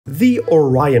The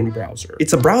Orion browser.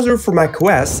 It's a browser for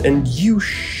macOS and you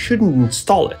shouldn't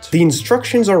install it. The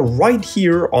instructions are right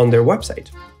here on their website.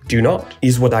 Do not,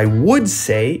 is what I would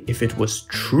say if it was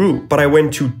true. But I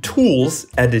went to Tools,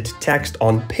 Edit Text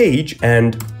on Page,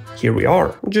 and here we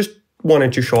are. Just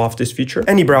wanted to show off this feature.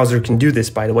 Any browser can do this,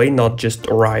 by the way, not just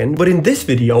Orion. But in this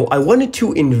video, I wanted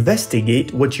to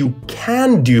investigate what you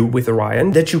can do with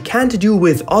Orion that you can't do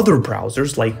with other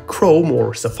browsers like Chrome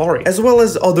or Safari, as well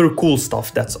as other cool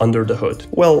stuff that's under the hood.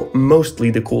 Well, mostly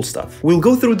the cool stuff. We'll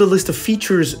go through the list of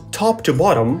features top to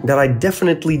bottom that I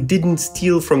definitely didn't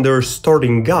steal from their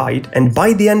starting guide, and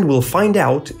by the end we'll find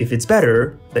out if it's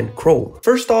better than Chrome.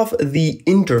 First off, the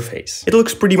interface. It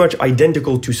looks pretty much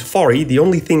identical to Safari. The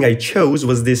only thing I chose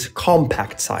was this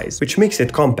compact size, which makes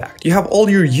it compact. You have all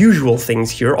your usual things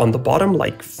here on the bottom,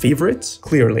 like favorites.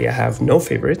 Clearly, I have no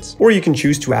favorites. Or you can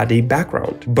choose to add a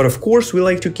background. But of course, we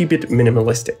like to keep it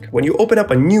minimalistic. When you open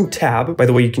up a new tab, by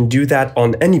the way, you can do that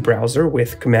on any browser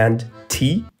with Command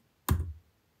T.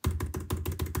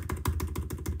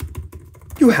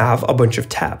 You have a bunch of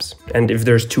tabs, and if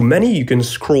there's too many, you can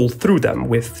scroll through them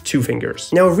with 2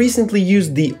 fingers. Now, I recently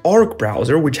used the Arc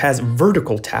browser, which has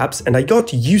vertical tabs, and I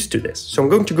got used to this. So I'm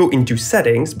going to go into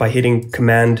Settings by hitting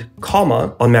Command,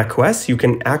 comma. On macOS, you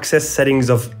can access settings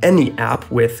of any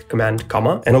app with Command,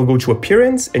 comma, and I'll go to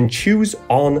Appearance and choose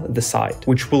On the Side,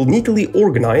 which will neatly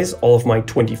organize all of my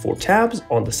 24 tabs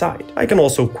on the side. I can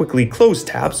also quickly close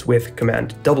tabs with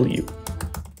Command W.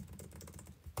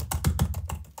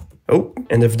 Oh,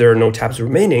 and if there are no tabs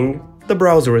remaining, the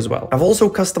browser as well. I've also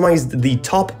customized the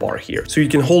top bar here, so you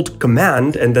can hold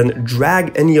Command and then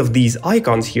drag any of these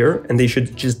icons here, and they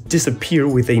should just disappear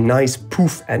with a nice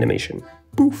poof animation.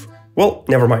 Poof. Well,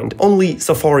 never mind. Only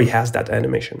Safari has that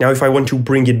animation. Now, if I want to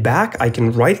bring it back, I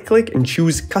can right-click and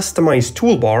choose Customize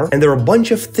Toolbar, and there are a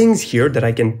bunch of things here that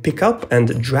I can pick up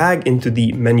and drag into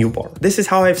the menu bar. This is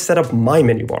how I've set up my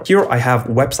menu bar. Here I have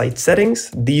website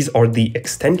settings. These are the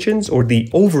extensions or the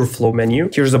overflow menu.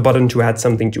 Here's a button to add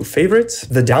something to favorites,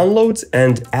 the downloads,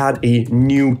 and add a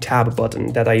new tab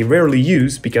button that I rarely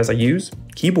use because I use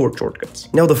keyboard shortcuts.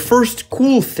 Now, the first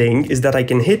cool thing is that I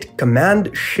can hit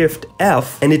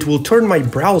Command-Shift-F and it will turn my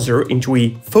browser into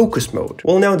a focus mode.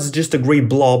 Well, now it's just a gray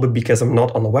blob because I'm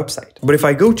not on the website. But if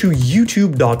I go to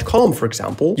youtube.com, for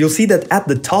example, you'll see that at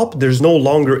the top, there's no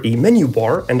longer a menu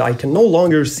bar and I can no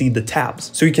longer see the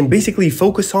tabs. So you can basically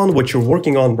focus on what you're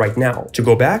working on right now. To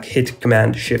go back, hit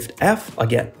Command-Shift-F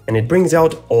again, and it brings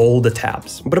out all the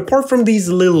tabs. But apart from these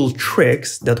little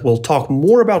tricks that we'll talk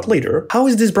more about later, how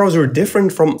is this browser different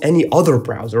from any other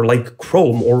browser like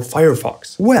Chrome or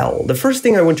Firefox? Well, the first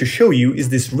thing I want to show you is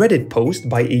this Reddit post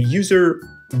by a user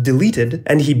deleted,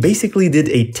 and he basically did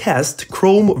a test: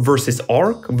 Chrome versus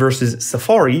Arc versus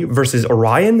Safari versus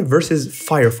Orion versus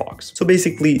Firefox. So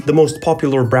basically the most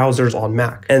popular browsers on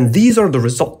Mac. And these are the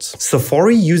results.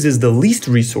 Safari uses the least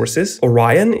resources,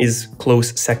 Orion is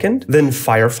close second, then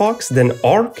Firefox, then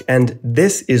Arc, and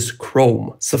this is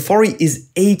Chrome. Safari is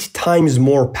 8 times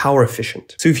more power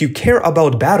efficient. So if you care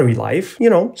about battery life, you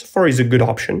know, Safari is a good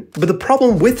option. But the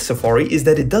problem with Safari is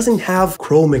that it doesn't have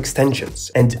Chrome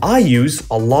extensions, and I use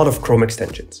a lot of Chrome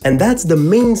extensions. And that's the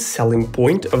main selling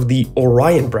point of the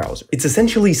Orion browser. It's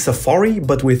essentially Safari,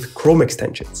 but with Chrome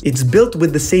extensions. It's built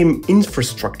with the same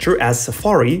infrastructure as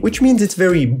Safari, which means it's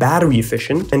very battery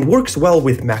efficient and works well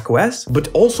with macOS, but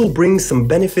also brings some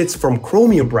benefits from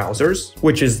Chromium browsers,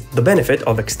 which is the benefit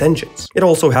of extensions. It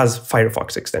also has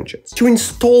Firefox extensions. To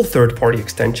install third-party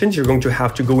extensions, you're going to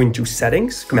have to go into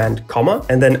Settings, Command, comma,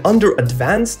 and then under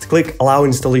Advanced, click Allow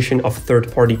installation of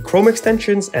third-party Chrome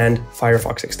extensions and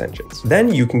Firefox extensions.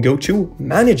 Then you can go to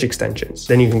Manage Extensions.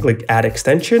 Then you can click Add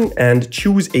Extension and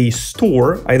choose a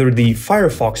store, either the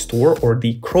Firefox store or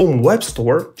the Chrome Web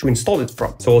Store, to install it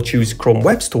from. So I'll choose Chrome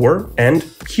Web Store, and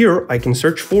here I can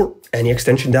search for any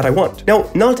extension that I want. Now,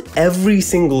 not every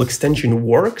single extension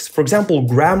works. For example,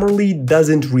 Grammarly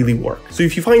doesn't really work. So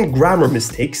if you find grammar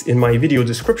mistakes in my video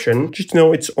description, just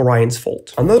know it's Orion's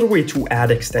fault. Another way to add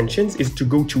extensions is to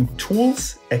go to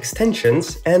Tools,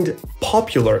 Extensions, and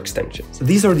Popular Extensions.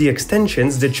 These are the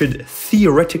extensions that should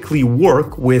theoretically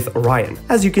work with Orion.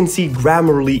 As you can see,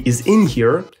 Grammarly is in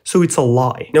here, so it's a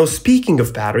lie. Now, speaking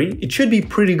of battery, it should be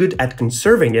pretty good at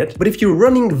conserving it, but if you're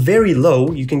running very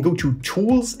low, you can go to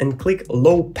Tools and click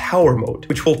Low Power Mode,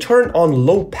 which will turn on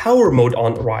Low Power Mode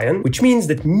on Orion, which means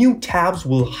that new tabs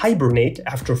will hibernate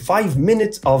after 5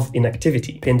 minutes of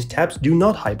inactivity. Pinned tabs do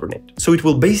not hibernate. So it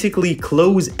will basically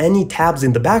close any tabs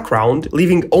in the background,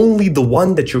 leaving only the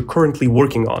one that you're currently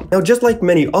working on. Now, just like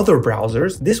many other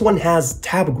browsers, this one has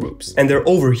tab groups, and they're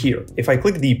over here. If I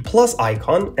click the plus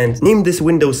icon and name this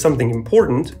window something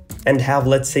important, and have,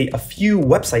 let's say, a few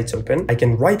websites open, I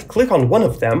can right-click on one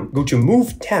of them, go to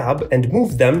Move Tab, and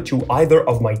move them to either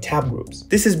of my tab groups.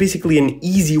 This is basically an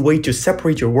easy way to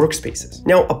separate your workspaces.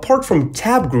 Now, apart from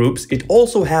tab groups, it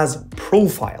also has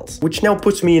profiles, which now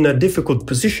puts me in a difficult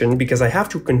position because I have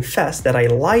to confess that I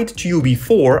lied to you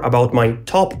before about my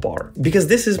top bar, because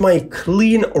this is my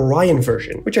clean Orion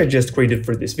version, which I just created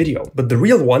for this video. But the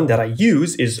real one that I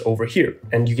use is over here,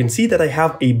 and you can see that I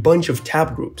have a bunch of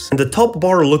tab groups, and the top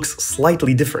bar looks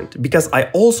slightly different because I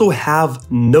also have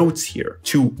notes here.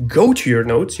 To go to your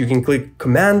notes, you can click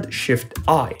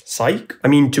Command-Shift-I. Psych.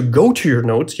 To go to your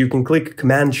notes, you can click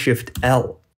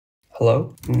Command-Shift-L.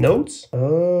 Hello? Notes?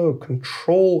 Oh,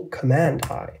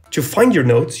 Control-Command-I. To find your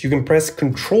notes, you can press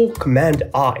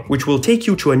Control-Command-I, which will take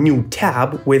you to a new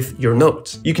tab with your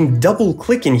notes. You can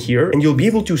double-click in here and you'll be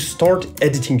able to start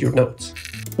editing your notes.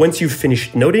 Once you've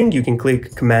finished noting, you can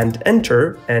click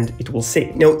Command-Enter and it will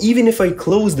save. Now, even if I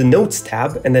close the Notes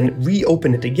tab and then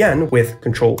reopen it again with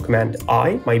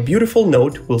Control-Command-I, my beautiful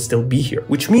note will still be here,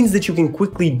 which means that you can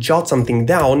quickly jot something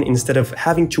down instead of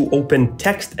having to open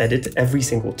Text Edit every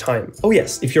single time. Oh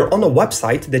yes, if you're on a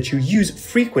website that you use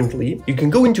frequently, you can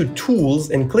go into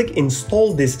Tools and click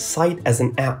Install this site as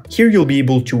an app. Here you'll be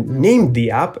able to name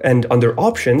the app, and under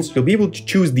Options, you'll be able to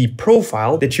choose the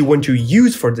profile that you want to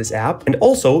use for this app, and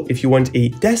also if you want a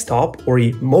desktop or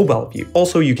a mobile view.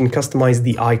 Also, you can customize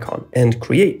the icon and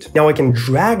create. Now I can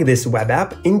drag this web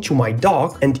app into my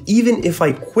dock, and even if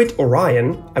I quit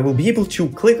Orion, I will be able to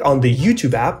click on the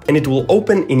YouTube app and it will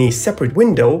open in a separate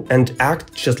window and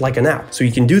act just like an app. So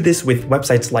you can do this with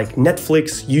websites like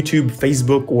Netflix, YouTube,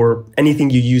 Facebook, or anything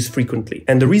you use frequently.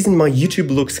 And the reason my YouTube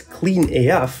looks clean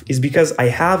AF is because I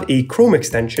have a Chrome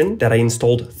extension that I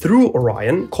installed through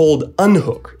Orion called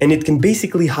Unhook, and it can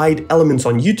basically hide elements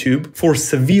on YouTube for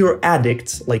severe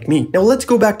addicts like me. Now let's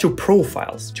go back to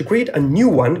profiles. To create a new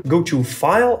one, go to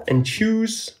File and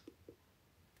choose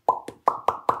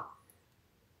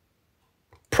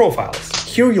Profiles.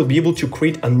 Here you'll be able to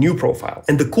create a new profile.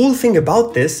 And the cool thing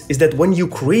about this is that when you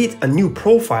create a new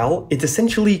profile, it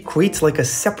essentially creates like a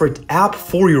separate app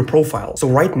for your profile. So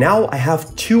right now I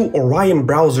have two Orion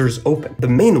browsers open. The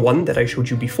main one that I showed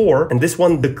you before, and this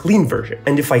one, the clean version.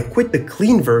 And if I quit the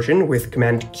clean version with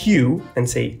Command Q and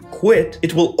say quit,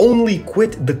 it will only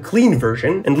quit the clean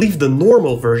version and leave the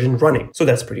normal version running. So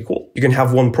that's pretty cool. You can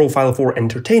have one profile for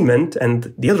entertainment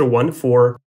and the other one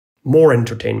for more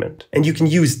entertainment. And you can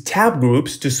use tab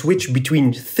groups to switch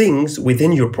between things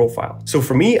within your profile. So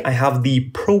for me, I have the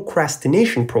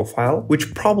procrastination profile,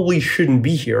 which probably shouldn't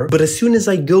be here, but as soon as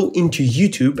I go into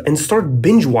YouTube and start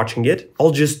binge watching it,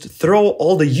 I'll just throw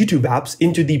all the YouTube apps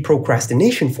into the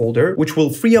procrastination folder, which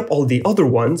will free up all the other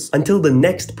ones until the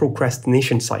next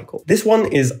procrastination cycle. This one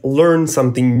is learn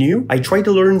something new. I try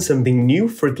to learn something new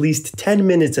for at least 10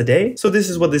 minutes a day, so this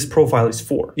is what this profile is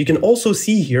for. You can also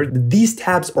see here that these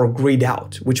tabs are grayed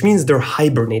out, which means they're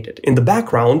hibernated. In the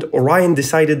background, Orion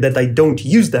decided that I don't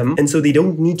use them, and so they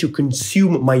don't need to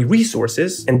consume my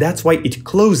resources, and that's why it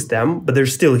closed them, but they're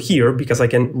still here because I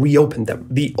can reopen them.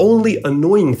 The only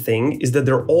annoying thing is that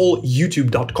they're all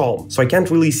youtube.com, so I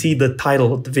can't really see the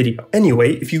title of the video.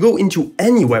 Anyway, if you go into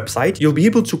any website, you'll be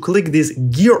able to click this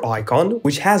gear icon,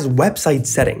 which has website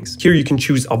settings. Here you can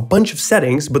choose a bunch of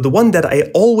settings, but the one that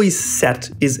I always set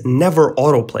is never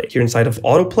autoplay. Here inside of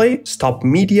autoplay, stop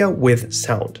media with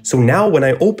sound. So now when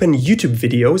I open YouTube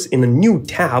videos in a new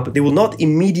tab, they will not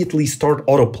immediately start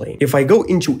autoplaying. If I go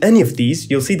into any of these,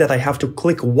 you'll see that I have to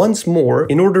click once more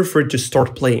in order for it to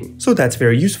start playing. So that's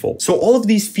very useful. So all of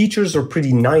these features are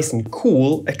pretty nice and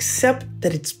cool, except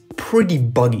that it's pretty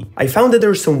buggy. I found that there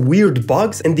are some weird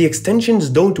bugs and the extensions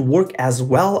don't work as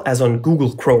well as on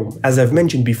Google Chrome. As I've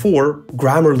mentioned before,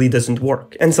 Grammarly doesn't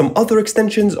work, and some other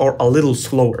extensions are a little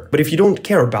slower. But if you don't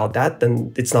care about that,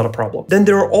 then it's not a problem. Then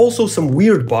there are also some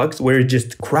weird bugs where it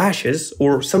just crashes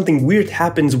or something weird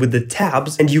happens with the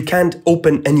tabs and you can't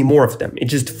open any more of them. It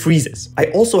just freezes. I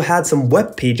also had some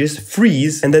web pages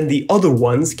freeze and then the other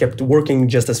ones kept working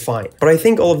just as fine. But I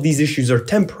think all of these issues are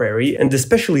temporary, and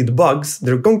especially the bugs,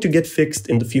 they're going to get fixed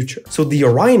in the future. So the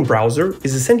Orion browser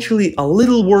is essentially a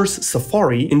little worse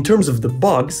Safari in terms of the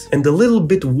bugs and a little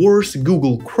bit worse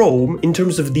Google Chrome in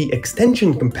terms of the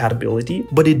extension compatibility,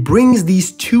 but it brings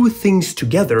these two things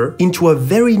together into a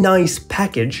very nice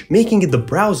package, making it the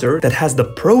browser that has the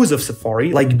pros of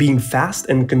Safari, like being fast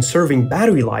and conserving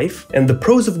battery life, and the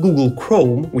pros of Google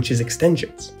Chrome, which is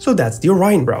extensions. So that's the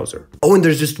Orion browser. Oh, and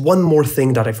there's just one more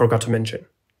thing that I forgot to mention.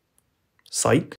 Psych.